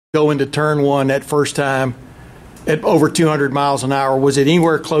Go into turn one that first time at over 200 miles an hour? Was it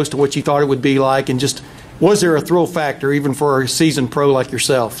anywhere close to what you thought it would be like? And just, was there a thrill factor even for a seasoned pro like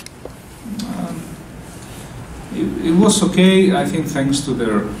yourself? It was okay, I think, thanks to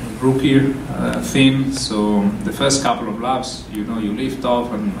the rookie theme. So the first couple of laps, you lift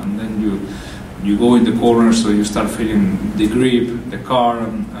off and then you go in the corner, so you start feeling the grip, the car,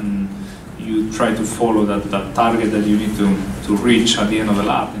 and you try to follow that target that you need to reach at the end of the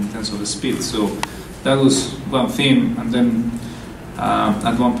lap in terms of the speed. So that was one theme, and then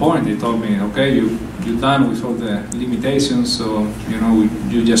at one point they told me, okay, you're done with all the limitations, so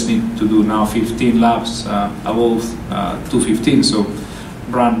you just need to do now 15 laps above 215, so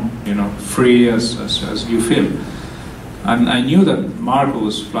run free as you feel. And I knew that Marco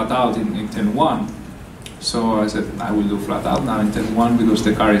was flat out in 10.1, so I said I will do flat out now in 10.1 because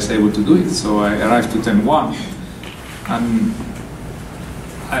the car is able to do it. So I arrived to 10.1, and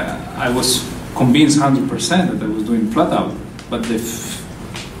I was convinced 100% that I was doing flat out, but the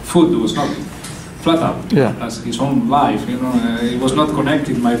foot was not flat out. Yeah. As his own life, it was not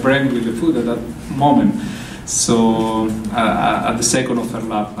connecting my brain with the foot at that moment. So at the second or third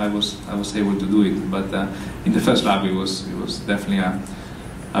lap, I was able to do it. But in the first lap, it was definitely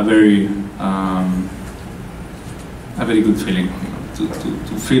a very good feeling to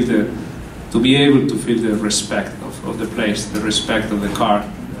feel to be able to feel the respect of the place, the respect of the car,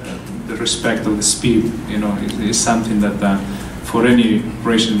 the respect of the speed. Is something that for any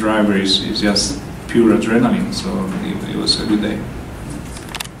racing driver is just pure adrenaline. So it was a good day.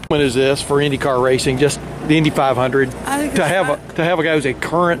 What is this for IndyCar racing? Just the Indy 500 to have a guy who's a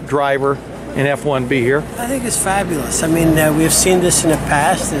current driver in F1 be here. I think it's fabulous. I mean, we've seen this in the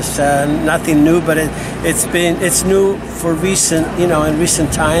past. It's nothing new, but it's new for recent, in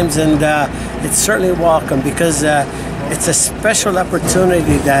recent times, and it's certainly welcome because it's a special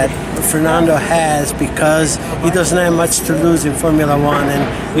opportunity that Fernando has because he doesn't have much to lose in Formula One,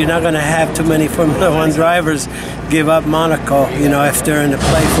 and you're not going to have too many Formula One drivers give up Monaco, if they're in the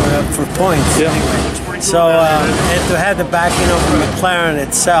play for points. Yeah. So, and to have the backing of McLaren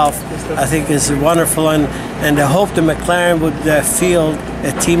itself, I think is wonderful, and the hope that McLaren would field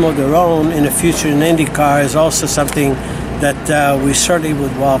a team of their own in the future in IndyCar is also something that we certainly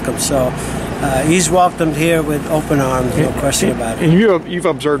would welcome. So he's welcomed here with open arms, no question about it. And you've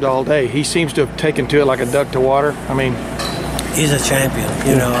observed all day, he seems to have taken to it like a duck to water. I mean, he's a champion.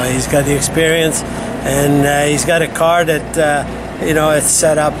 He's got the experience, and he's got a car that it's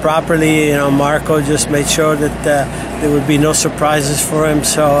set up properly. Marco just made sure that there would be no surprises for him.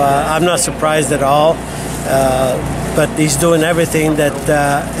 So I'm not surprised at all. But he's doing everything that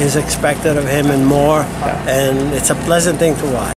is expected of him and more. And it's a pleasant thing to watch.